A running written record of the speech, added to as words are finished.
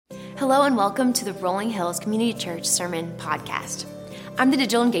Hello and welcome to the Rolling Hills Community Church Sermon Podcast. I'm the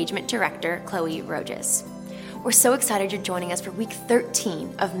Digital Engagement Director, Chloe Rojas. We're so excited you're joining us for week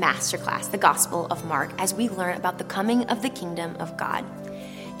 13 of Masterclass, the Gospel of Mark, as we learn about the coming of the kingdom of God.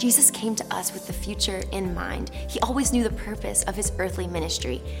 Jesus came to us with the future in mind. He always knew the purpose of his earthly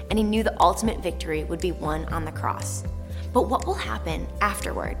ministry, and he knew the ultimate victory would be won on the cross. But what will happen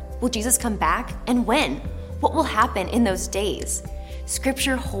afterward? Will Jesus come back? And when? What will happen in those days?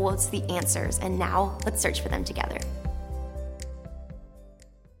 Scripture holds the answers, and now let's search for them together.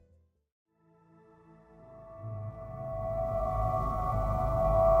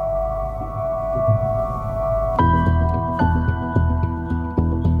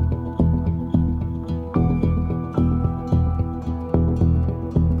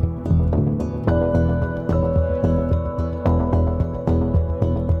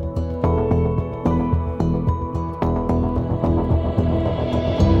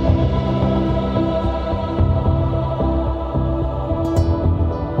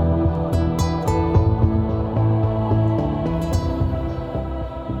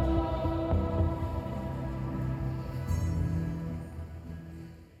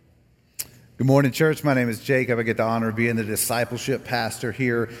 Good morning, church. My name is Jacob. I get the honor of being the discipleship pastor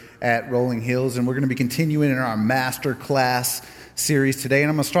here at Rolling Hills, and we're going to be continuing in our master class series today. And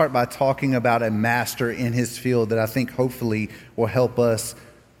I'm going to start by talking about a master in his field that I think hopefully will help us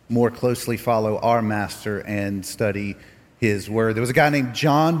more closely follow our master and study his word. There was a guy named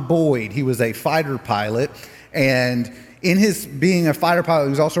John Boyd. He was a fighter pilot, and in his being a fighter pilot, he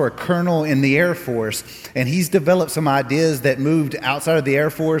was also a colonel in the Air Force, and he's developed some ideas that moved outside of the Air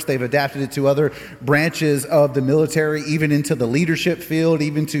Force. They've adapted it to other branches of the military, even into the leadership field,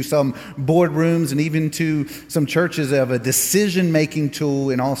 even to some boardrooms, and even to some churches of a decision-making tool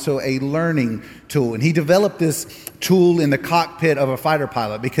and also a learning tool. And he developed this tool in the cockpit of a fighter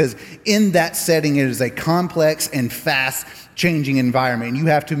pilot because in that setting, it is a complex and fast changing environment. You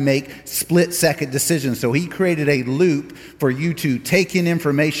have to make split-second decisions. So he created a loop for you to take in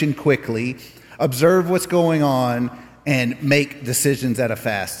information quickly, observe what's going on, and make decisions at a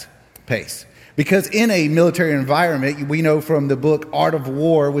fast pace. Because in a military environment, we know from the book Art of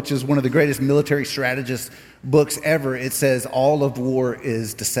War, which is one of the greatest military strategist books ever, it says all of war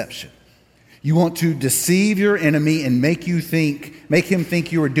is deception. You want to deceive your enemy and make him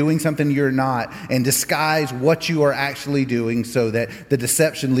think you are doing something you're not, and disguise what you are actually doing so that the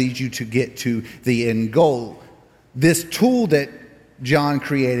deception leads you to get to the end goal. This tool that John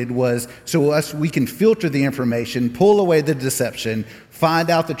created was so we can filter the information, pull away the deception,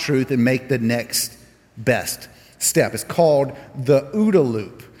 find out the truth, and make the next best step. It's called the OODA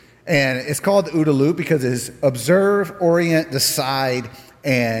loop. And it's called the OODA loop because it's observe, orient, decide,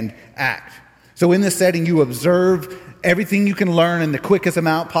 and act. So in this setting, you observe everything you can learn in the quickest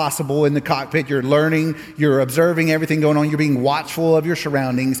amount possible in the cockpit. You're learning, you're observing everything going on, you're being watchful of your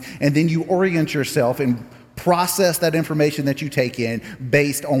surroundings, and then you orient yourself and process that information that you take in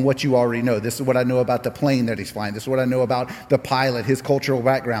based on what you already know. This is what I know about the plane that he's flying. This is what I know about the pilot, his cultural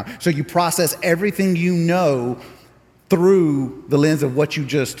background. So you process everything you know through the lens of what you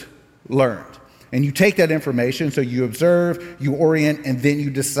just learned. And you take that information, so you observe, you orient, and then you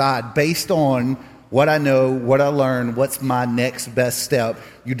decide based on what I know, what I learn, what's my next best step.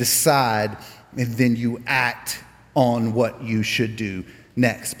 You decide, and then you act on what you should do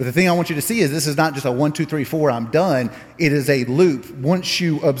next. But the thing I want you to see is this is not just a 1, 2, 3, 4, I'm done. It is a loop. Once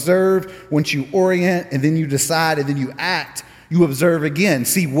you observe, once you orient, and then you decide, and then you act, you observe again.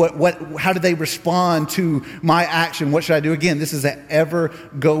 See how do they respond to my action? What should I do again? This is an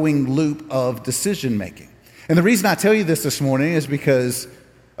ever-going loop of decision-making. And the reason I tell you this morning is because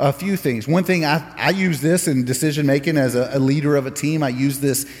a few things. One thing, I use this in decision-making as a leader of a team. I use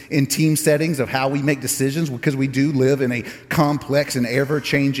this in team settings of how we make decisions because we do live in a complex and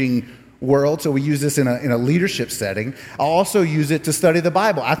ever-changing world, so we use this in a leadership setting. I also use it to study the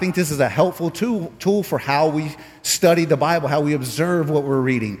Bible. I think this is a helpful tool for how we study the Bible, how we observe what we're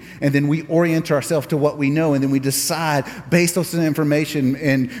reading, and then we orient ourselves to what we know, and then we decide based on some information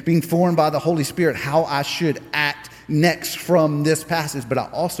and being formed by the Holy Spirit how I should act next from this passage. But I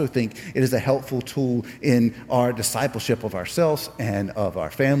also think it is a helpful tool in our discipleship of ourselves and of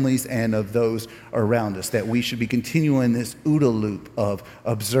our families and of those around us, that we should be continuing this OODA loop of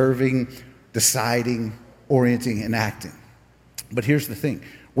observing, deciding, orienting, and acting. But here's the thing.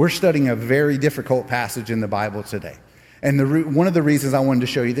 We're studying a very difficult passage in the Bible today. And one of the reasons I wanted to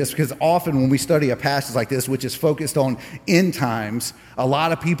show you this, because often when we study a passage like this, which is focused on end times, a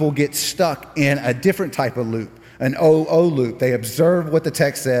lot of people get stuck in a different type of loop. an O loop. They observe what the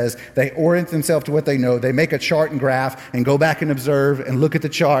text says. They orient themselves to what they know. They make a chart and graph and go back and observe and look at the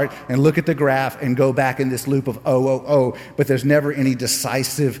chart and look at the graph and go back in this loop of O. But there's never any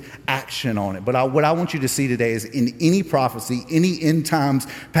decisive action on it. But what I want you to see today is in any prophecy, any end times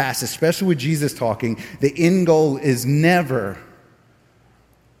passage, especially with Jesus talking, the end goal is never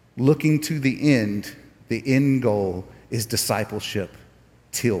looking to the end. The end goal is discipleship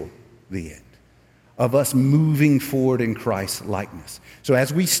till the end, of us moving forward in Christ's likeness. So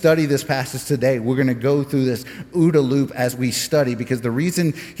as we study this passage today, we're going to go through this OODA loop as we study, because the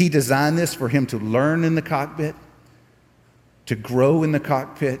reason he designed this for him to learn in the cockpit, to grow in the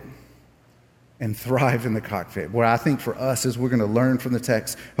cockpit, and thrive in the cockpit. What I think for us is we're going to learn from the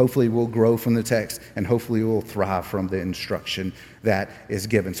text. Hopefully we'll grow from the text, and hopefully we'll thrive from the instruction that is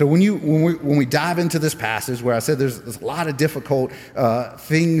given. So when we dive into this passage where I said there's a lot of difficult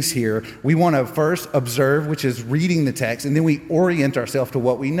things here, we want to first observe, which is reading the text, and then we orient ourselves to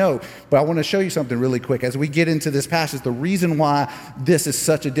what we know. But I want to show you something really quick. As we get into this passage, the reason why this is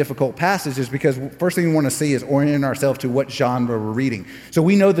such a difficult passage is because first thing we want to see is orient ourselves to what genre we're reading. So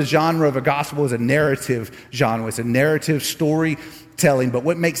we know the genre of a gospel is a narrative genre. It's a narrative storytelling. But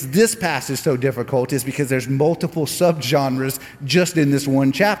what makes this passage so difficult is because there's multiple subgenres just in this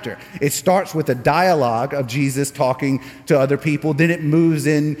one chapter. It starts with a dialogue of Jesus talking to other people. Then it moves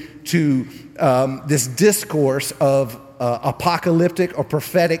into this discourse of apocalyptic or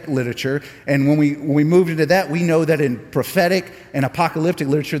prophetic literature. And when we move into that, we know that in prophetic and apocalyptic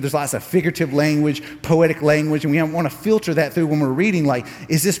literature, there's lots of figurative language, poetic language, and we want to filter that through when we're reading, like,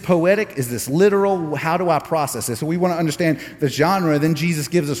 is this poetic? Is this literal? How do I process this? So we want to understand the genre. Then Jesus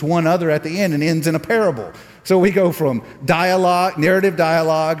gives us one other at the end and ends in a parable. So we go from dialogue, narrative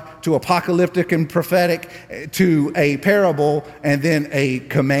dialogue, to apocalyptic and prophetic, to a parable, and then a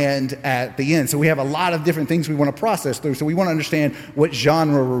command at the end. So we have a lot of different things we want to process through. So we want to understand what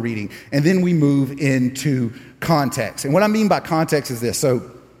genre we're reading. And then we move into context. And what I mean by context is this. So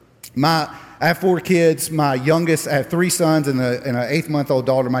I have 4 kids. My youngest, I have 3 sons and an 8-month-old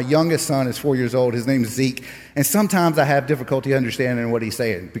daughter. My youngest son is 4 years old. His name is Zeke. And sometimes I have difficulty understanding what he's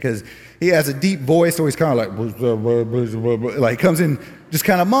saying because he has a deep voice, so he's kind of like comes in, just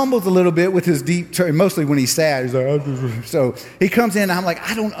kind of mumbles a little bit with his deep tone, mostly when he's sad. He's like, so he comes in, and I'm like,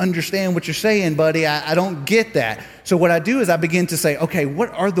 I don't understand what you're saying, buddy. I don't get that. So what I do is I begin to say, okay, what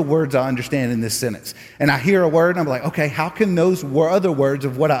are the words I understand in this sentence? And I hear a word, and I'm like, okay, how can those other words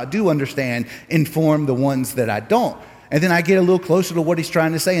of what I do understand inform the ones that I don't? And then I get a little closer to what he's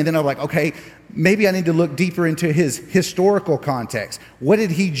trying to say, and then I'm like, okay, maybe I need to look deeper into his historical context. What did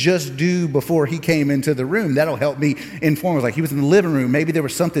he just do before he came into the room? That'll help me inform. Like, he was in the living room. Maybe there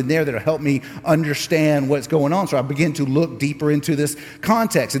was something there that'll help me understand what's going on. So I begin to look deeper into this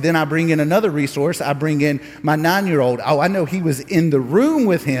context. And then I bring in another resource. I bring in my 9-year-old. Oh, I know he was in the room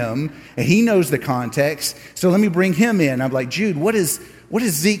with him, and he knows the context. So let me bring him in. I'm like, Jude, what is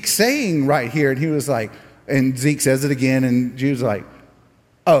Zeke saying right here? And he was like, and Zeke says it again, and Jude's like,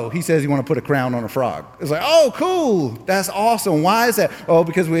 oh, he says you want to put a crown on a frog. It's like, oh, cool. That's awesome. Why is that? Oh,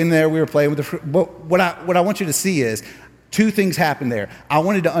 because we were playing with the but what I want you to see is 2 things happened there. I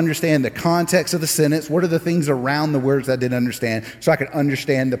wanted to understand the context of the sentence. What are the things around the words I didn't understand so I could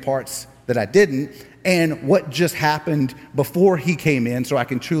understand the parts that I didn't, and what just happened before he came in so I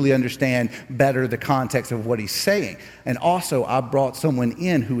can truly understand better the context of what he's saying. And also, I brought someone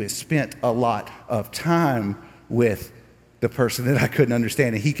in who has spent a lot of time with the person that I couldn't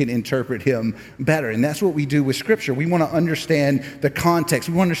understand, and he can interpret him better. And that's what we do with Scripture. We want to understand the context.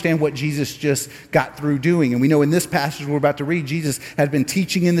 We want to understand what Jesus just got through doing. And we know in this passage we're about to read, Jesus had been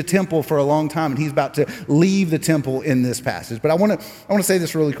teaching in the temple for a long time, and he's about to leave the temple in this passage. But I want to say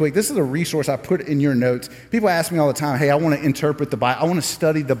this really quick. This is a resource I put in your notes. People ask me all the time, hey, I want to interpret the Bible. I want to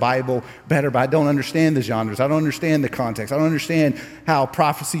study the Bible better, but I don't understand the genres. I don't understand the context. I don't understand how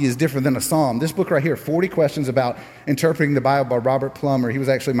prophecy is different than a psalm. This book right here, 40 Questions About Interpreting the Bible by Robert Plummer. He was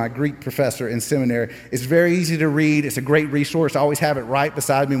actually my Greek professor in seminary. It's very easy to read. It's a great resource. I always have it right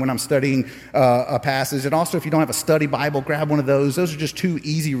beside me when I'm studying a passage. And also, if you don't have a study Bible, grab one of those. Those are just 2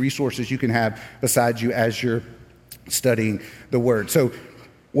 easy resources you can have beside you as you're studying the Word. So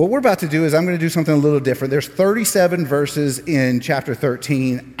what we're about to do is I'm going to do something a little different. There's 37 verses in chapter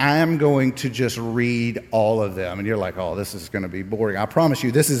 13. I am going to just read all of them. And you're like, oh, this is going to be boring. I promise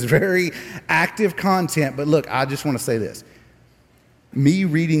you, this is very active content. But look, I just want to say this. Me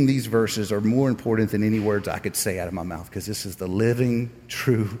reading these verses are more important than any words I could say out of my mouth, because this is the living,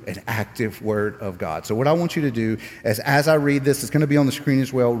 true, and active Word of God. So what I want you to do is, as I read this, it's going to be on the screen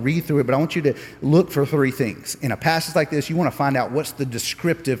as well, read through it, but I want you to look for 3 things. In a passage like this, you want to find out what's the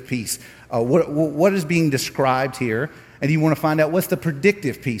descriptive piece What is being described here? And you want to find out what's the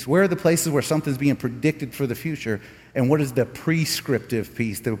predictive piece. Where are the places where something's being predicted for the future? And what is the prescriptive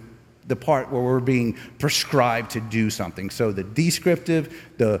piece, the part where we're being prescribed to do something? So the descriptive,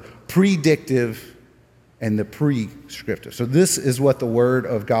 the predictive, and the prescriptive. So this is what the Word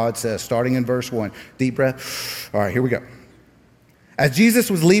of God says, starting in verse 1. Deep breath. All right, here we go. As Jesus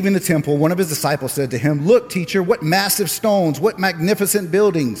was leaving the temple, one of his disciples said to him, "Look, teacher, what massive stones, what magnificent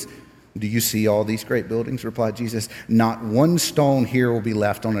buildings." "Do you see all these great buildings?" replied Jesus. "Not one stone here will be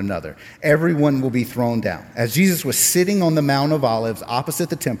left on another. Everyone will be thrown down." As Jesus was sitting on the Mount of Olives opposite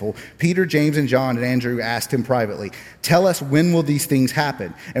the temple, Peter, James, and John and Andrew asked him privately, "Tell us, when will these things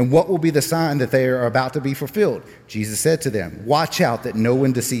happen? And what will be the sign that they are about to be fulfilled?" Jesus said to them, "Watch out that no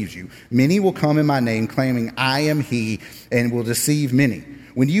one deceives you. Many will come in my name, claiming I am he, and will deceive many.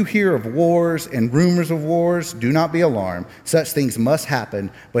 When you hear of wars and rumors of wars, do not be alarmed. Such things must happen,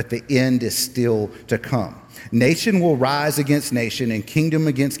 but the end is still to come. Nation will rise against nation and kingdom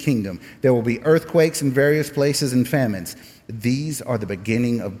against kingdom. There will be earthquakes in various places and famines. These are the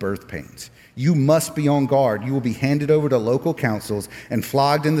beginning of birth pains. You must be on guard. You will be handed over to local councils and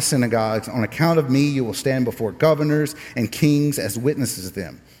flogged in the synagogues. On account of me, you will stand before governors and kings as witnesses of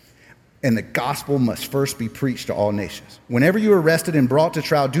them. And the gospel must first be preached to all nations. Whenever you are arrested and brought to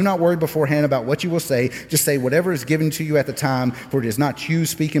trial, do not worry beforehand about what you will say. Just say whatever is given to you at the time, for it is not you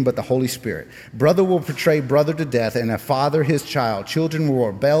speaking, but the Holy Spirit. Brother will betray brother to death, and a father his child. Children will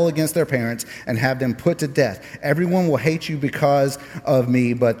rebel against their parents and have them put to death. Everyone will hate you because of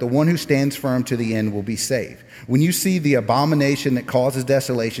me, but the one who stands firm to the end will be saved. When you see the abomination that causes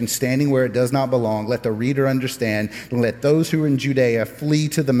desolation standing where it does not belong, let the reader understand, and let those who are in Judea flee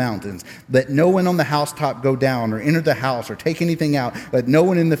to the mountains. Let no one on the housetop go down or enter the house or take anything out. Let no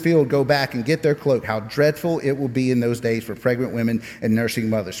one in the field go back and get their cloak. How dreadful it will be in those days for pregnant women and nursing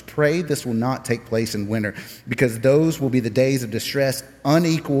mothers. Pray this will not take place in winter, because those will be the days of distress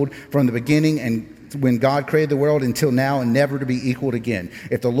unequaled from the beginning and when God created the world until now, and never to be equaled again.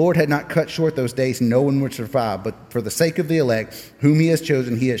 If the Lord had not cut short those days, no one would survive. But for the sake of the elect, whom he has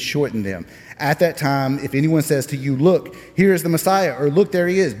chosen, he has shortened them. At that time, if anyone says to you, "Look, here is the Messiah," or "Look, there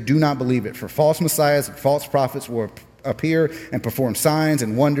he is," do not believe it. For false messiahs and false prophets will appear and perform signs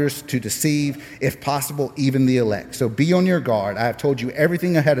and wonders to deceive, if possible, even the elect. So be on your guard. I have told you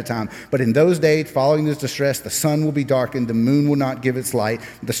everything ahead of time. But in those days, following this distress, the sun will be darkened, the moon will not give its light,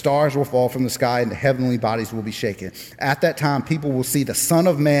 the stars will fall from the sky, and the heavenly bodies will be shaken. At that time, people will see the Son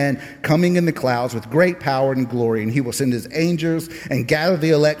of Man coming in the clouds with great power and glory, and he will send his angels and gather the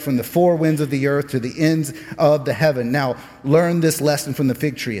elect from the four winds of the earth to the ends of the heaven. Now, learn this lesson from the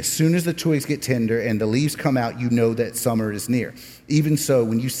fig tree. As soon as the twigs get tender and the leaves come out, you know that summer is near. Even so,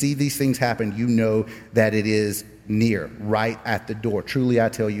 when you see these things happen, you know that it is near, right at the door. Truly, I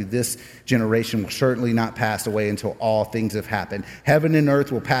tell you, this generation will certainly not pass away until all things have happened. Heaven and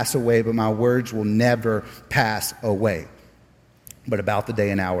earth will pass away, but my words will never pass away. But about the day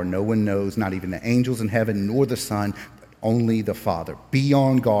and hour, no one knows, not even the angels in heaven, nor the Son, only the Father. Be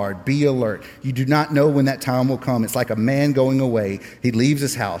on guard, be alert. You do not know when that time will come. It's like a man going away. He leaves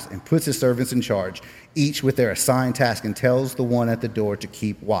his house and puts his servants in charge, each with their assigned task, and tells the one at the door to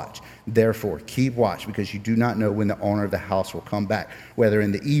keep watch. Therefore, keep watch, because you do not know when the owner of the house will come back, whether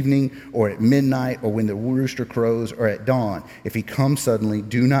in the evening or at midnight or when the rooster crows or at dawn. If he comes suddenly,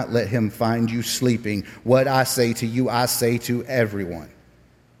 do not let him find you sleeping. What I say to you, I say to everyone.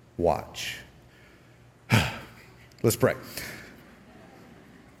 Watch. Let's pray.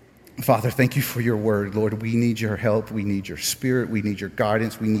 Father, thank you for your word. Lord, we need your help. We need your spirit. We need your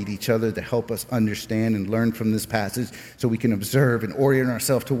guidance. We need each other to help us understand and learn from this passage so we can observe and orient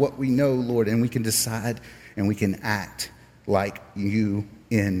ourselves to what we know, Lord, and we can decide and we can act like you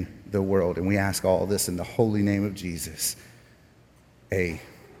in the world. And we ask all this in the holy name of Jesus.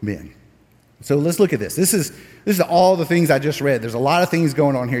 Amen. So let's look at this. This is all the things I just read. There's a lot of things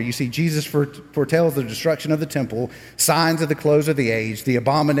going on here. You see, Jesus foretells the destruction of the temple, signs of the close of the age, the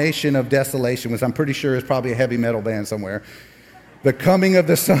abomination of desolation, which I'm pretty sure is probably a heavy metal band somewhere, the coming of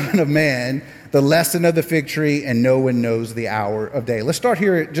the Son of Man, the lesson of the fig tree, and no one knows the hour of day. Let's start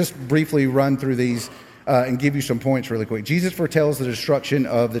here, just briefly run through these and give you some points really quick. Jesus foretells the destruction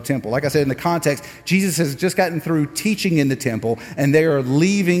of the temple. Like I said, in the context, Jesus has just gotten through teaching in the temple, and they are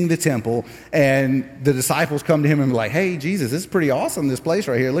leaving the temple, and the disciples come to him and be like, "Hey, Jesus, this is pretty awesome, this place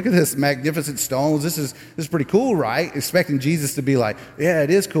right here. Look at this magnificent stones. This is pretty cool, right?" Expecting Jesus to be like, "Yeah, it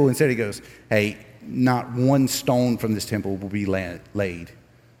is cool." Instead, he goes, "Hey, not one stone from this temple will be laid.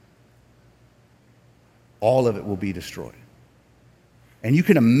 All of it will be destroyed." And you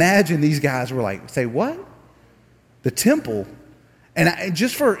can imagine these guys were like, "Say what? The temple?" And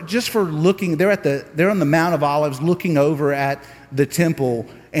just for looking, they're on the Mount of Olives looking over at the temple,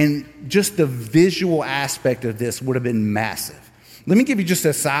 and just the visual aspect of this would have been massive. Let me give you just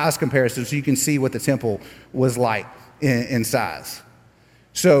a size comparison so you can see what the temple was like in size.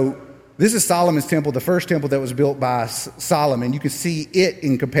 So this is Solomon's temple, the first temple that was built by Solomon. You can see it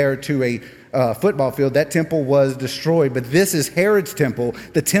in compared to a football field. That temple was destroyed, but this is Herod's temple,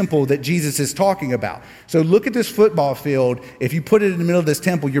 the temple that Jesus is talking about. So look at this football field. If you put it in the middle of this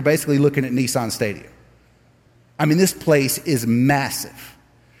temple, you're basically looking at Nissan Stadium. I mean, this place is massive.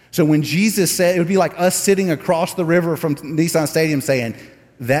 So when Jesus said, it would be like us sitting across the river from Nissan Stadium saying,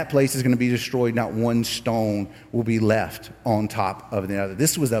 that place is going to be destroyed. Not one stone will be left on top of the other.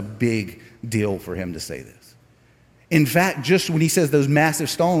 This was a big deal for him to say this. In fact, just when he says those massive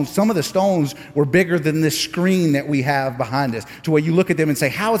stones, some of the stones were bigger than this screen that we have behind us, to where you look at them and say,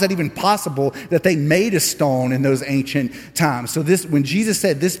 how is that even possible that they made a stone in those ancient times? So when Jesus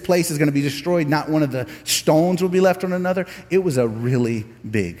said this place is going to be destroyed, not one of the stones will be left on another, it was a really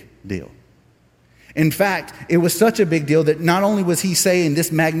big deal. In fact, it was such a big deal that not only was he saying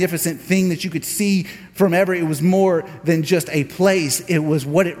this magnificent thing that you could see from ever, it was more than just a place. It was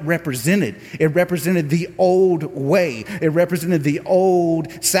what it represented. It represented the old way. It represented the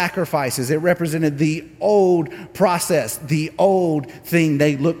old sacrifices. It represented the old process, the old thing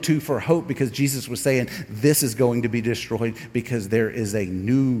they looked to for hope, because Jesus was saying this is going to be destroyed because there is a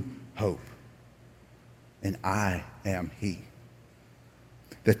new hope. And I am he.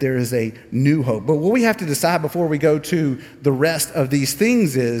 That there is a new hope. But what we have to decide before we go to the rest of these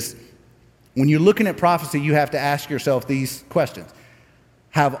things is, when you're looking at prophecy, you have to ask yourself these questions.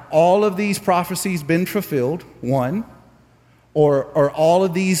 Have all of these prophecies been fulfilled? One. Or are all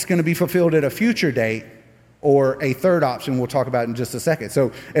of these going to be fulfilled at a future date? Or a third option we'll talk about in just a second.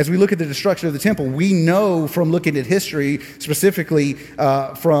 So as we look at the destruction of the temple, we know from looking at history, specifically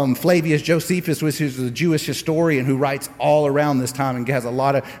from Flavius Josephus, which is a Jewish historian who writes all around this time and has a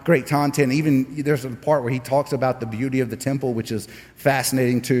lot of great content. Even there's a part where he talks about the beauty of the temple, which is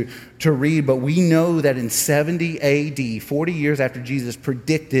fascinating to read. But we know that in 70 AD, 40 years after Jesus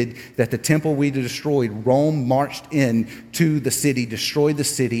predicted that the temple would be destroyed, Rome marched in to the city, destroyed the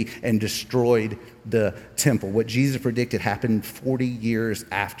city, and destroyed the temple. What Jesus predicted happened 40 years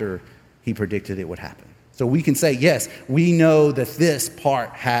after he predicted it would happen. So we can say, yes, we know that this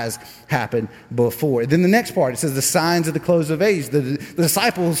part has happened before. Then the next part, it says the signs of the close of age. The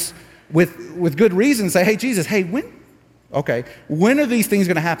disciples, with good reason, say, hey, Jesus, when are these things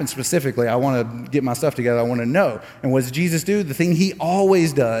going to happen specifically? I want to get my stuff together. I want to know. And what does Jesus do? The thing he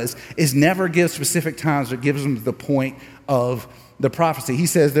always does is never give specific times, but gives them the point of the prophecy. He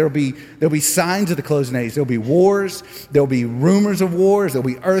says there'll be signs of the closing age. There'll be wars. There'll be rumors of wars. There'll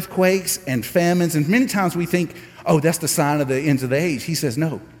be earthquakes and famines. And many times we think, oh, that's the sign of the ends of the age. He says,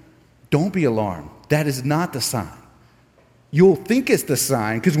 no, don't be alarmed. That is not the sign. You'll think it's the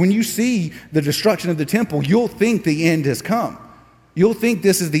sign, because when you see the destruction of the temple, you'll think the end has come. You'll think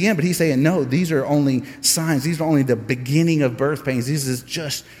this is the end, but he's saying, no, these are only signs. These are only the beginning of birth pains. This is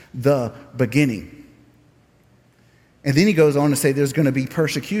just the beginning. And then he goes on to say there's going to be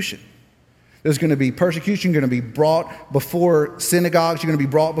persecution. There's going to be persecution, going to be brought before synagogues. You're going to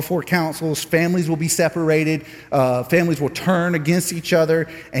be brought before councils. Families will be separated. Families will turn against each other,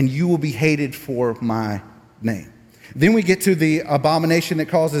 and you will be hated for my name. Then we get to the abomination that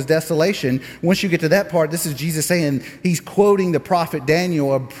causes desolation. Once you get to that part, this is Jesus saying, he's quoting the prophet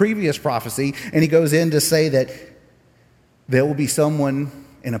Daniel, a previous prophecy, and he goes in to say that there will be someone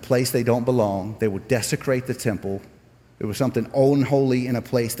in a place they don't belong. They will desecrate the temple. There was something unholy in a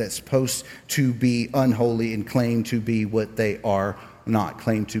place that's supposed to be unholy and claim to be what they are not,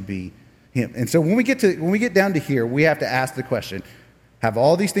 claim to be him. And so when we get down to here, we have to ask the question, have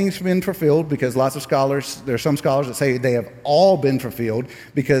all these things been fulfilled? Because there are some scholars that say they have all been fulfilled,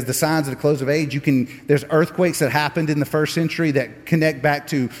 because the signs of the close of age, there's earthquakes that happened in the first century that connect back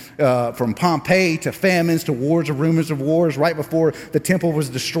to, from Pompeii to famines to wars or rumors of wars. Right before the temple was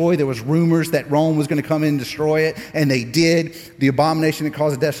destroyed, there was rumors that Rome was going to come in and destroy it, and they did. The abomination that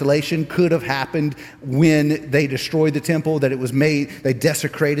caused desolation could have happened when they destroyed the temple, that it was made, they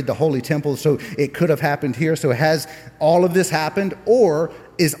desecrated the holy temple, so it could have happened here. So has all of this happened, or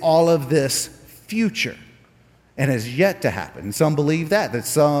is all of this future and has yet to happen? And some believe that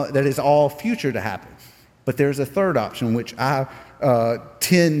is all future to happen. But there's a third option, which I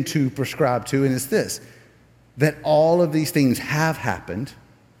tend to prescribe to, and it's this, that all of these things have happened,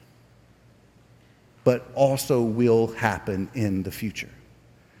 but also will happen in the future.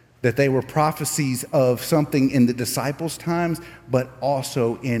 That they were prophecies of something in the disciples' times, but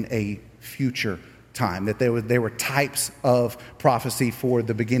also in a future time, that they were types of prophecy for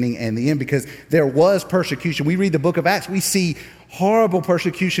the beginning and the end, because there was persecution. We read the book of Acts, we see horrible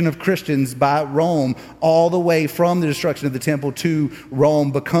persecution of Christians by Rome, all the way from the destruction of the temple to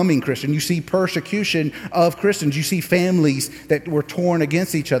Rome becoming Christian. You see persecution of Christians. You see families that were torn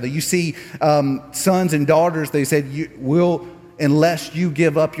against each other. You see sons and daughters, they said, unless you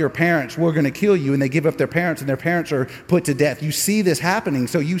give up your parents, we're going to kill you. And they give up their parents, and their parents are put to death. You see this happening.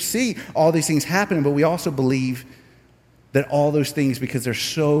 So you see all these things happening, but we also believe that all those things, because they're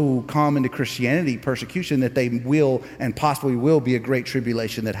so common to Christianity, persecution, that they will and possibly will be a great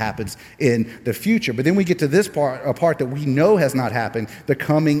tribulation that happens in the future. But then we get to this part, a part that we know has not happened, the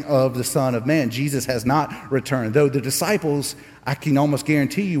coming of the Son of Man. Jesus has not returned. Though the disciples, I can almost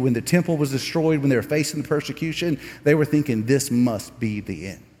guarantee you, when the temple was destroyed, when they were facing the persecution, they were thinking, this must be the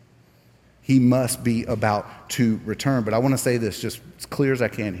end. He must be about to return. But I want to say this just as clear as I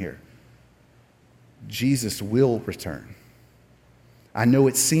can here. Jesus will return. I know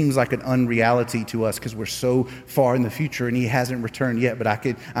it seems like an unreality to us because we're so far in the future and he hasn't returned yet, but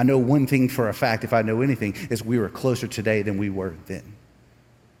I know one thing for a fact, if I know anything, is we are closer today than we were then.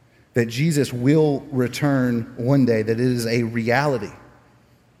 That Jesus will return one day, that it is a reality.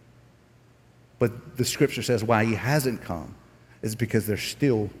 But the scripture says why he hasn't come is because there's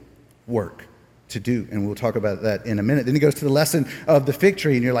still work to do, and we'll talk about that in a minute. Then he goes to the lesson of the fig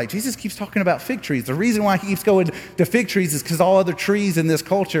tree, and you're like, Jesus keeps talking about fig trees. The reason why he keeps going to fig trees is because all other trees in this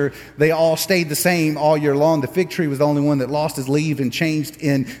culture, they all stayed the same all year long. The fig tree was the only one that lost its leaf and changed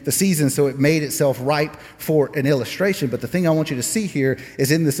in the season, so it made itself ripe for an illustration. But the thing I want you to see here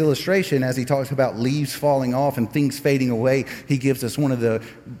is in this illustration, as he talks about leaves falling off and things fading away, he gives us one of the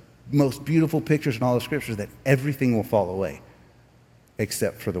most beautiful pictures in all the scriptures, that everything will fall away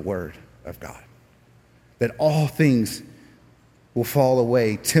except for the word of God. That all things will fall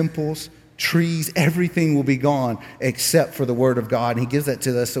away. Temples, trees, everything will be gone except for the word of God. And he gives that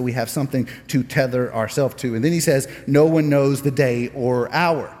to us so we have something to tether ourselves to. And then he says, no one knows the day or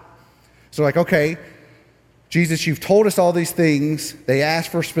hour. So like, okay, Jesus, you've told us all these things. They asked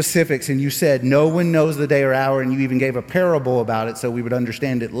for specifics, and you said no one knows the day or hour, and you even gave a parable about it so we would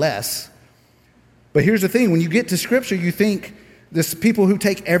understand it less. But here's the thing. When you get to Scripture, you think this people who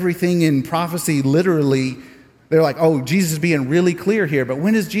take everything in prophecy literally, they're like, oh, Jesus is being really clear here. But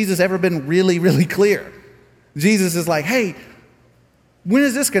when has Jesus ever been really, really clear? Jesus is like, hey, when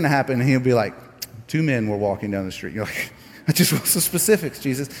is this going to happen? And he'll be like, 2 men were walking down the street. You're like, I just want some specifics,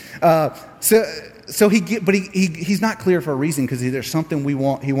 Jesus. He's not clear for a reason, because there's something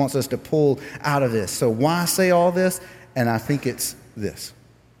he wants us to pull out of this. So why say all this? And I think it's this.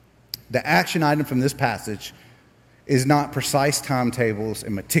 The action item from this passage is not precise timetables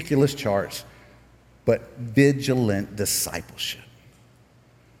and meticulous charts, but vigilant discipleship.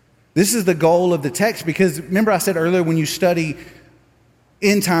 This is the goal of the text, because remember I said earlier, when you study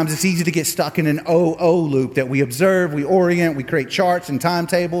end times, it's easy to get stuck in an loop that we observe, we orient, we create charts and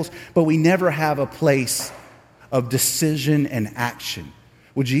timetables, but we never have a place of decision and action.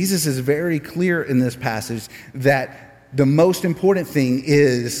 Well, Jesus is very clear in this passage that the most important thing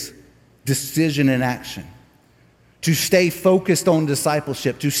is decision and action. To stay focused on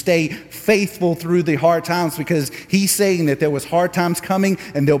discipleship, to stay faithful through the hard times, because he's saying that there was hard times coming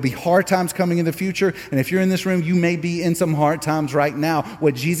and there'll be hard times coming in the future. And if you're in this room, you may be in some hard times right now.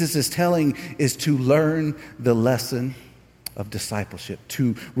 What Jesus is telling is to learn the lesson of discipleship,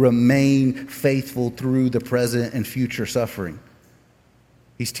 to remain faithful through the present and future suffering.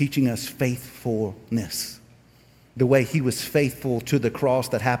 He's teaching us faithfulness. The way he was faithful to the cross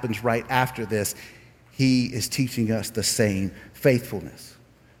that happens right after this, he is teaching us the same faithfulness.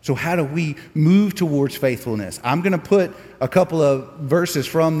 So how do we move towards faithfulness? I'm going to put a couple of verses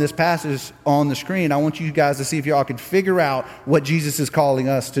from this passage on the screen. I want you guys to see if y'all can figure out what Jesus is calling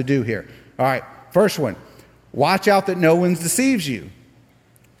us to do here. All right, first one. Watch out that no one deceives you.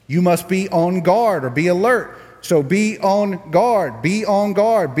 You must be on guard or be alert. So be on guard, be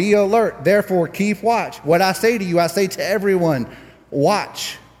alert. Therefore, keep watch. What I say to you, I say to everyone,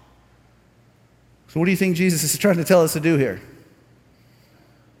 watch. So what do you think Jesus is trying to tell us to do here?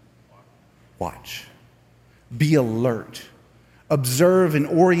 Watch. Be alert. Observe and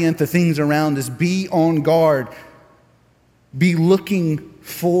orient the things around us. Be on guard. Be looking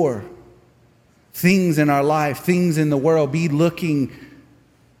for things in our life, things in the world. Be looking.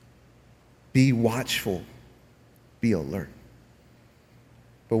 Be watchful. Be alert.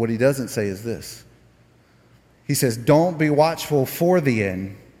 But what he doesn't say is this. He says, don't be watchful for the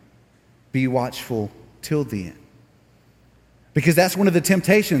end. Be watchful till the end. Because that's one of the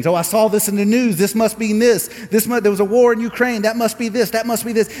temptations. Oh, I saw this in the news. This must be this. There was a war in Ukraine. That must be this. That must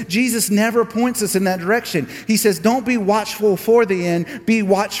be this. Jesus never points us in that direction. He says, don't be watchful for the end. Be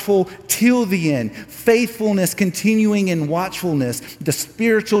watchful till the end. Faithfulness continuing in watchfulness. The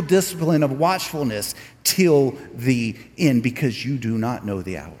spiritual discipline of watchfulness till the end, because you do not know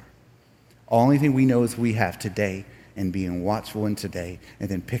the hour. Only thing we know is we have today, and being watchful in today, and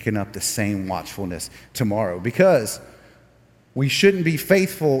then picking up the same watchfulness tomorrow. Because we shouldn't be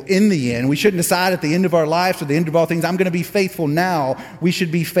faithful in the end. We shouldn't decide at the end of our lives or the end of all things, I'm going to be faithful now. We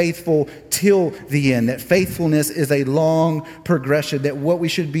should be faithful till the end. That faithfulness is a long progression. That what we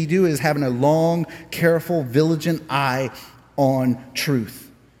should be doing is having a long, careful, vigilant eye on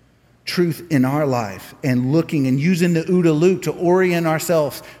truth. Truth in our life, and looking and using the OODA loop to orient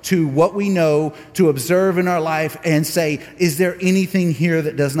ourselves to what we know, to observe in our life and say, is there anything here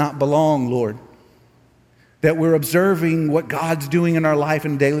that does not belong, Lord? That we're observing what God's doing in our life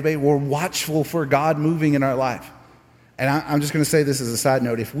on a daily basis. We're watchful for God moving in our life. And I'm just going to say this as a side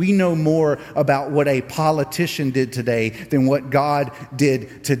note. If we know more about what a politician did today than what God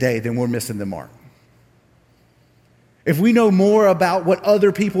did today, then we're missing the mark. If we know more about what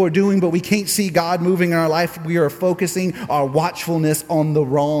other people are doing, but we can't see God moving in our life, we are focusing our watchfulness on the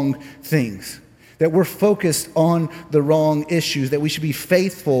wrong things. That we're focused on the wrong issues. That we should be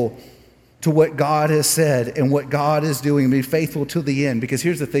faithful to what God has said and what God is doing, and be faithful to the end. Because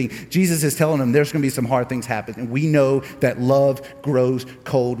here's the thing, Jesus is telling them there's going to be some hard things happen. And we know that love grows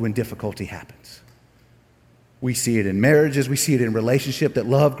cold when difficulty happens. We see it in marriages, we see it in relationship, that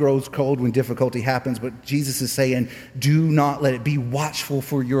love grows cold when difficulty happens. But Jesus is saying, do not let it be. Watchful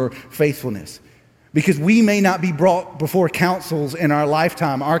for your faithfulness. Because we may not be brought before councils in our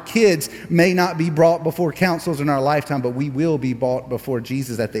lifetime. Our kids may not be brought before councils in our lifetime, but we will be brought before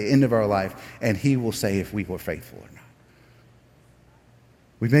Jesus at the end of our life, and he will say if we were faithful or not.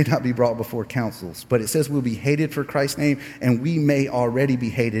 We may not be brought before councils, but it says we'll be hated for Christ's name, and we may already be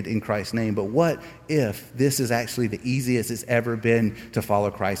hated in Christ's name. But what if this is actually the easiest it's ever been to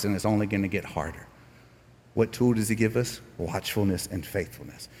follow Christ, and it's only going to get harder? What tool does he give us? Watchfulness and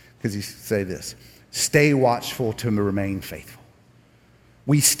faithfulness. Because he say this, stay watchful to remain faithful.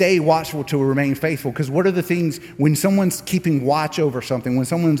 We stay watchful to remain faithful, because what are the things when someone's keeping watch over something, when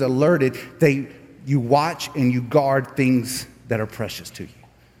someone's alerted, you watch and you guard things that are precious to you.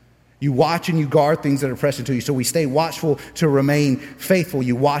 You watch and you guard things that are precious to you. So we stay watchful to remain faithful.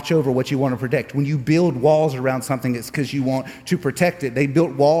 You watch over what you want to protect. When you build walls around something, it's because you want to protect it. They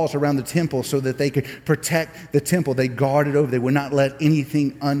built walls around the temple so that they could protect the temple. They guarded over. They would not let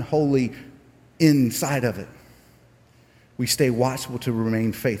anything unholy inside of it. We stay watchful to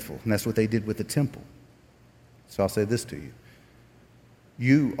remain faithful. And that's what they did with the temple. So I'll say this to you.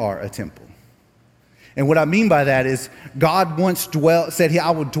 You are a temple. And what I mean by that is God once said,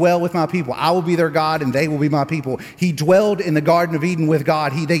 I will dwell with my people. I will be their God and they will be my people. He dwelled in the Garden of Eden with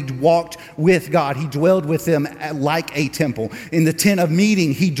God. They walked with God. He dwelled with them like a temple. In the tent of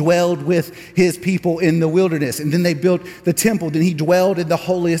meeting, he dwelled with his people in the wilderness. And then they built the temple. Then he dwelled in the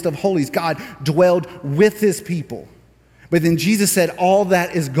holiest of holies. God dwelled with his people. But then Jesus said, all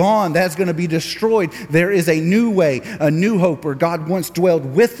that is gone. That's going to be destroyed. There is a new way, a new hope where God once dwelled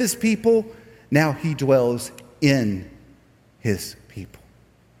with his people. Now he dwells in his people.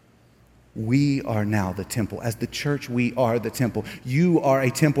 We are now the temple. As the church, we are the temple. You are a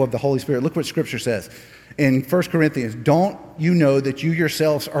temple of the Holy Spirit. Look what Scripture says in 1 Corinthians. Don't you know that you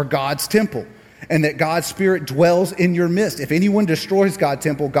yourselves are God's temple, and that God's Spirit dwells in your midst? If anyone destroys God's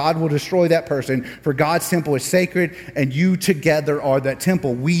temple, God will destroy that person. For God's temple is sacred, and you together are that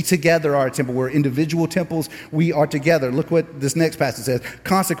temple. We together are a temple. We're individual temples. We are together. Look what this next passage says.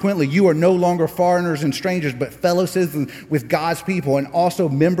 Consequently, you are no longer foreigners and strangers, but fellow citizens with God's people, and also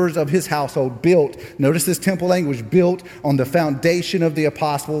members of his household, built, notice this temple language, built on the foundation of the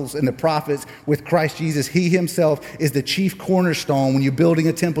apostles and the prophets, with Christ Jesus. He himself is the chief cornerstone. When you're building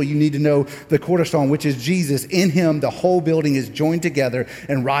a temple, you need to know the cornerstone, which is Jesus. In him, the whole building is joined together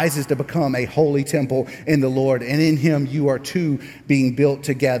and rises to become a holy temple in the Lord. And in him, you are too being built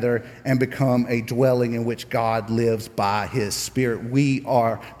together and become a dwelling in which God lives by his Spirit. We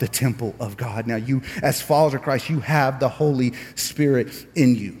are the temple of God. Now, you, as followers of Christ, you have the Holy Spirit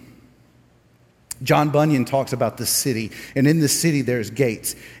in you. John Bunyan talks about the city, and in the city there's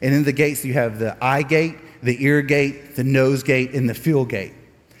gates. And in the gates you have the eye gate, the ear gate, the nose gate, and the feel gate.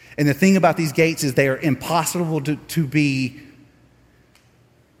 And the thing about these gates is they are impossible to be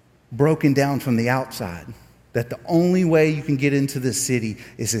broken down from the outside. That the only way you can get into the city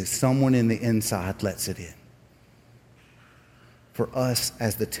is if someone in the inside lets it in. for us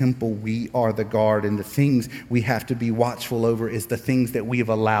as the temple, we are the guard, and the things we have to be watchful over is the things that we have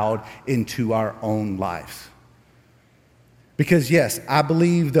allowed into our own lives. Because yes, I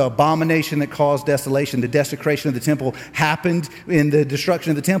believe the abomination that caused desolation, the desecration of the temple, happened in the destruction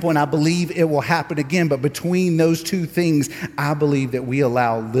of the temple, and I believe it will happen again. But between those two things, I believe that we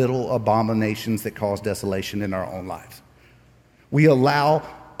allow little abominations that cause desolation in our own lives. We allow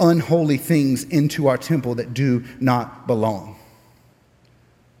unholy things into our temple that do not belong.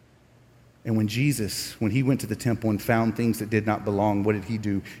 And when Jesus, when he went to the temple and found things that did not belong, what did he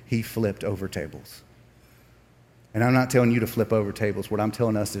do? He flipped over tables. And I'm not telling you to flip over tables. What I'm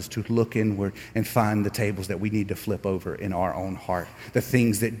telling us is to look inward and find the tables that we need to flip over in our own heart. The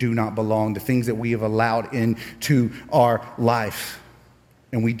things that do not belong, the things that we have allowed into our life.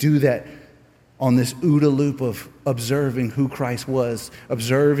 And we do that on this OODA loop of observing who Christ was,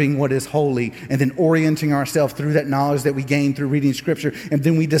 observing what is holy, and then orienting ourselves through that knowledge that we gain through reading Scripture. And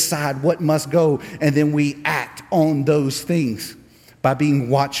then we decide what must go, and then we act on those things by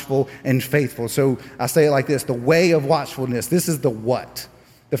being watchful and faithful. So I say it like this, the way of watchfulness, this is the what.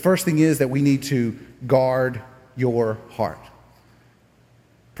 The first thing is that we need to guard your heart.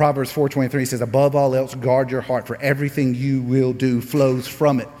 Proverbs 4:23 says, above all else, guard your heart, for everything you will do flows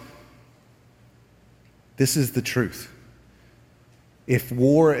from it. This is the truth. If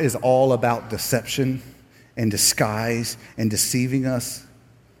war is all about deception and disguise and deceiving us,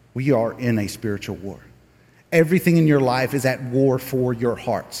 we are in a spiritual war. Everything in your life is at war for your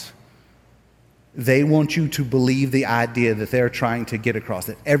hearts. They want you to believe the idea that they're trying to get across,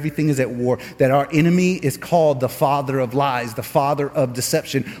 that everything is at war, that our enemy is called the father of lies, the father of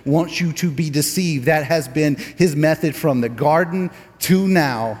deception, wants you to be deceived. That has been his method from the garden to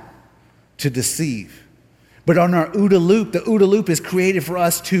now, to deceive. But on our OODA loop, the OODA loop is created for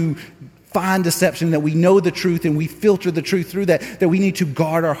us to find deception, that we know the truth and we filter the truth through that we need to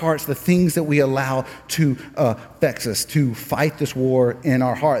guard our hearts, the things that we allow to vex us, to fight this war in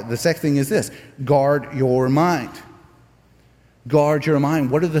our heart. The second thing is this, guard your mind. Guard your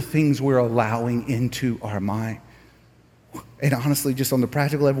mind. What are the things we're allowing into our mind? And honestly, just on the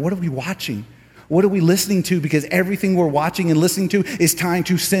practical level, what are we watching? What are we listening to? Because everything we're watching and listening to is trying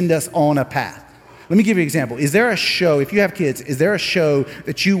to send us on a path. Let me give you an example. Is there a show, if you have kids, is there a show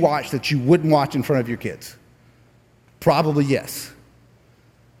that you watch that you wouldn't watch in front of your kids? Probably yes.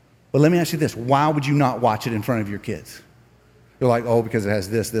 But let me ask you this. Why would you not watch it in front of your kids? You're like, oh, because it has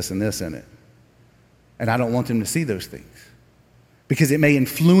this, this, and this in it. And I don't want them to see those things. Because it may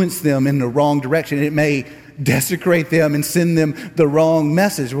influence them in the wrong direction. It may desecrate them and send them the wrong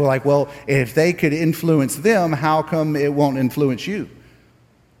message. We're like, well, if they could influence them, how come it won't influence you?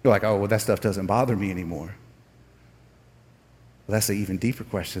 You're like, oh, well, that stuff doesn't bother me anymore. Well, that's an even deeper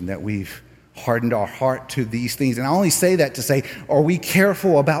question, that we've hardened our heart to these things. And I only say that to say, are we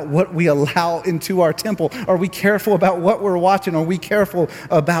careful about what we allow into our temple? Are we careful about what we're watching? Are we careful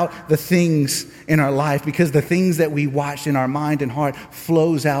about the things in our life? Because the things that we watch in our mind and heart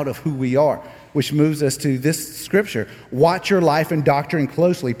flows out of who we are. Which moves us to this scripture. Watch your life and doctrine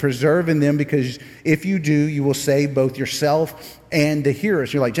closely. Preserve in them, because if you do, you will save both yourself and the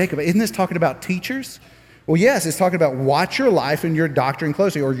hearers. You're like, Jacob, isn't this talking about teachers? Well, yes, it's talking about watch your life and your doctrine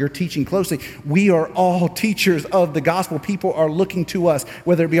closely, or your teaching closely. We are all teachers of the gospel. People are looking to us,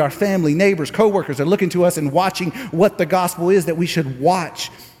 whether it be our family, neighbors, coworkers, they're looking to us and watching what the gospel is, that we should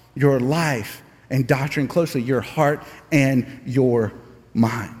watch your life and doctrine closely, your heart and your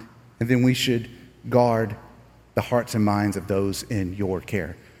mind. And then we should guard the hearts and minds of those in your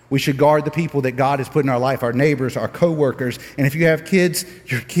care. We should guard the people that God has put in our life, our neighbors, our coworkers. And if you have kids,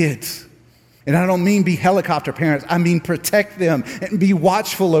 your kids. And I don't mean be helicopter parents. I mean protect them and be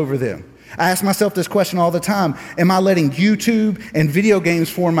watchful over them. I ask myself this question all the time. Am I letting YouTube and video games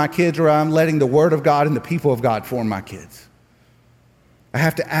form my kids, or am I letting the Word of God and the people of God form my kids? I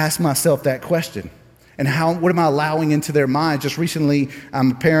have to ask myself that question. And what am I allowing into their minds? Just recently,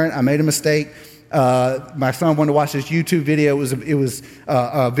 I'm a parent. I made a mistake. My son wanted to watch this YouTube video. It was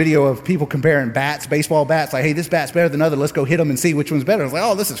a video of people comparing bats, baseball bats. Like, hey, this bat's better than other. Let's go hit them and see which one's better. I was like,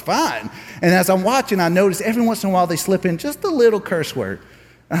 oh, this is fine. And as I'm watching, I noticed every once in a while they slip in just a little curse word.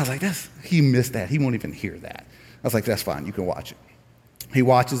 And I was like, he missed that. He won't even hear that. I was like, that's fine. You can watch it. He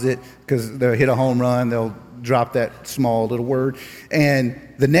watches it because they'll hit a home run. They'll drop that small little word. And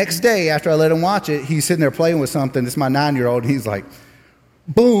the next day after I let him watch it, he's sitting there playing with something. This is my 9-year-old. And he's like,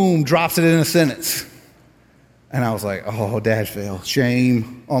 boom, drops it in a sentence. And I was like, oh, Dad failed.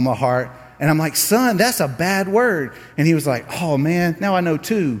 Shame on my heart. And I'm like, son, that's a bad word. And he was like, oh, man, now I know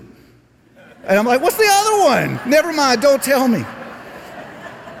 2. And I'm like, what's the other one? Never mind, don't tell me.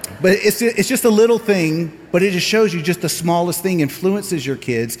 But it's just a little thing, but it just shows you just the smallest thing influences your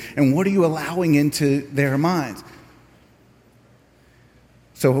kids, and what are you allowing into their minds?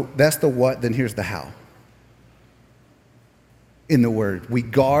 So that's the what, then here's the how. In the Word. We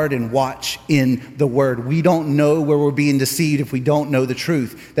guard and watch in the Word. We don't know where we're being deceived if we don't know the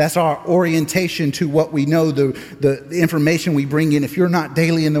truth. That's our orientation to what we know, the information we bring in. If you're not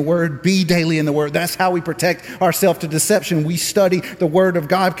daily in the Word, be daily in the Word. That's how we protect ourselves to deception. We study the Word of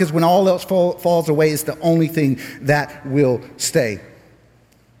God, because when all else falls away, it's the only thing that will stay.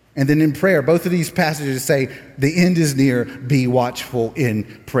 And then in prayer, both of these passages say, the end is near, be watchful in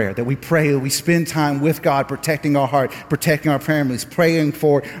prayer. That we pray, we spend time with God, protecting our heart, protecting our families, praying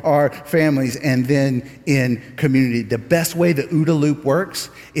for our families, and then in community. The best way the OODA loop works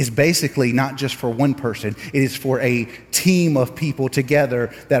is basically not just for one person. It is for a team of people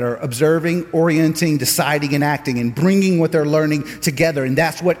together that are observing, orienting, deciding, and acting, and bringing what they're learning together. And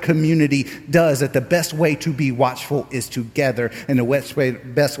that's what community does. That the best way to be watchful is together, and the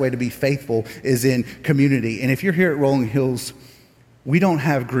best way to be faithful is in community. And if you're here at Rolling Hills, we don't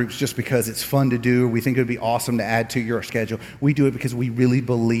have groups just because it's fun to do, or we think it would be awesome to add to your schedule. We do it because we really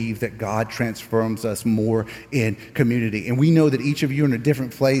believe that God transforms us more in community. And we know that each of you are in a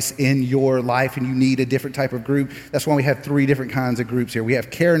different place in your life, and you need a different type of group. That's why we have 3 different kinds of groups here. We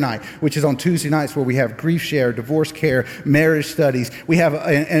have Care Night, which is on Tuesday nights, where we have grief share, divorce care, marriage studies. We have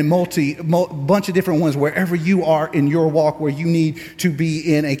a bunch of different ones wherever you are in your walk, where you need to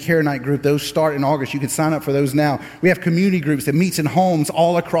be in a Care Night group. Those start in August. You can sign up for those now. We have community groups that meets in homes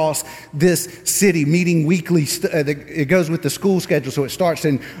all across this city, meeting weekly. It goes with the school schedule, so it starts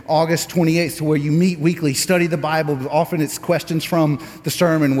in August 28th, to where you meet weekly, study the Bible. Often it's questions from the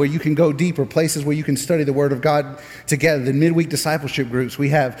sermon where you can go deeper, places where you can study the Word of God together. The midweek discipleship groups, we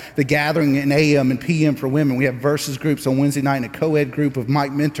have the gathering in AM and PM for women. We have verses groups on Wednesday night, and a co-ed group of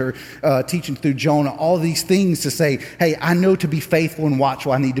Mike Mentor teaching through Jonah. All these things to say, hey, I know to be faithful and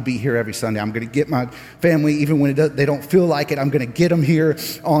watchful, I need to be here every Sunday. I'm going to get my family, even when they don't feel like it, I'm going to get them here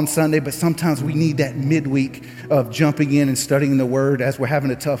on Sunday. But sometimes we need that midweek of jumping in and studying the Word as we're having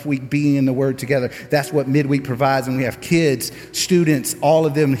a tough week, being in the Word together. That's what midweek provides. And we have kids, students, all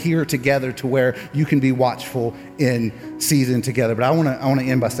of them here together, to where you can be watchful in season together. But I want to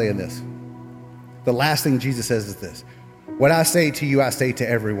end by saying this. The last thing Jesus says is this: what I say to you, I say to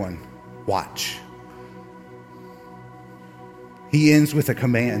everyone, watch. He ends with a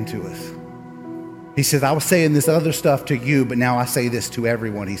command to us. He says, I was saying this other stuff to you, but now I say this to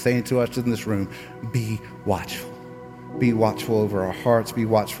everyone. He's saying to us in this room, be watchful. Be watchful over our hearts. Be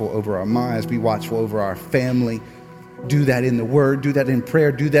watchful over our minds. Be watchful over our family. Do that in the Word. Do that in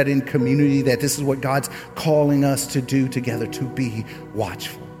prayer. Do that in community. That this is what God's calling us to do together, to be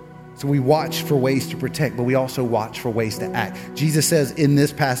watchful. So we watch for ways to protect, but we also watch for ways to act. Jesus says in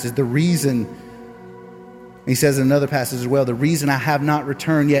this passage, he says in another passage as well, the reason I have not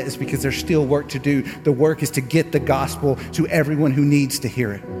returned yet is because there's still work to do. The work is to get the gospel to everyone who needs to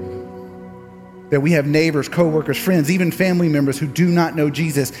hear it. That we have neighbors, coworkers, friends, even family members who do not know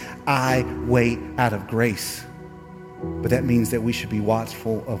Jesus. I wait out of grace. But that means that we should be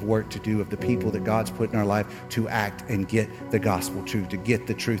watchful of work to do, of the people that God's put in our life to act and get the gospel to get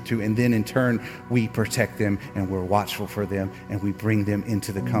the truth to. And then in turn, we protect them, and we're watchful for them, and we bring them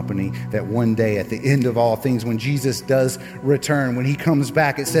into the company that one day at the end of all things, when Jesus does return, when he comes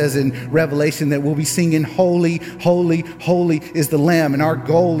back, it says in Revelation that we'll be singing, holy, holy, holy is the Lamb. And our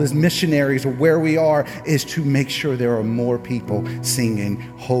goal as missionaries, or where we are, is to make sure there are more people singing,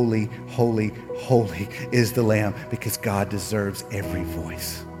 holy, holy, holy is the Lamb, because God deserves every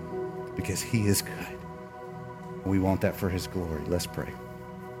voice, because he is good. We want that for his glory. Let's pray.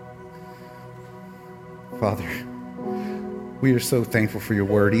 Father, we are so thankful for your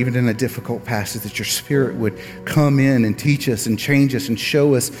word, even in a difficult passage, that your Spirit would come in and teach us and change us and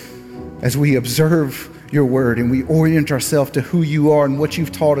show us as we observe your word and we orient ourselves to who you are and what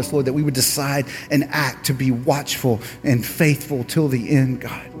you've taught us, Lord, that we would decide and act to be watchful and faithful till the end,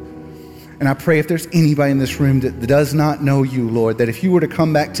 God. And I pray if there's anybody in this room that does not know you, Lord, that if you were to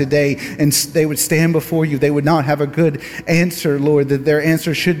come back today and they would stand before you, they would not have a good answer, Lord, that their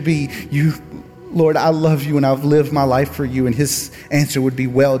answer should be, you, Lord, I love you and I've lived my life for you. And his answer would be,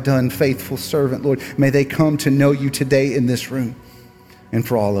 well done, faithful servant, Lord. May they come to know you today in this room. And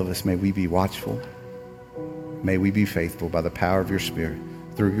for all of us, may we be watchful. May we be faithful by the power of your Spirit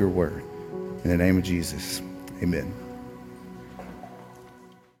through your word. In the name of Jesus, amen.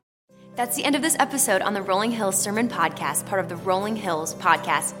 That's the end of this episode on the Rolling Hills Sermon Podcast, part of the Rolling Hills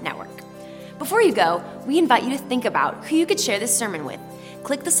Podcast Network. Before you go, we invite you to think about who you could share this sermon with.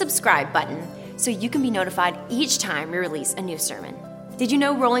 Click the subscribe button so you can be notified each time we release a new sermon. Did you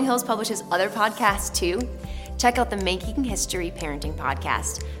know Rolling Hills publishes other podcasts too? Check out the Making History Parenting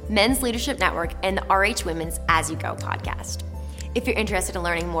Podcast, Men's Leadership Network, and the RH Women's As You Go podcast. If you're interested in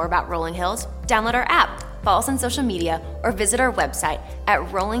learning more about Rolling Hills, download our app, follow us on social media, or visit our website at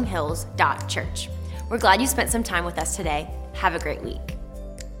rollinghills.church. We're glad you spent some time with us today. Have a great week.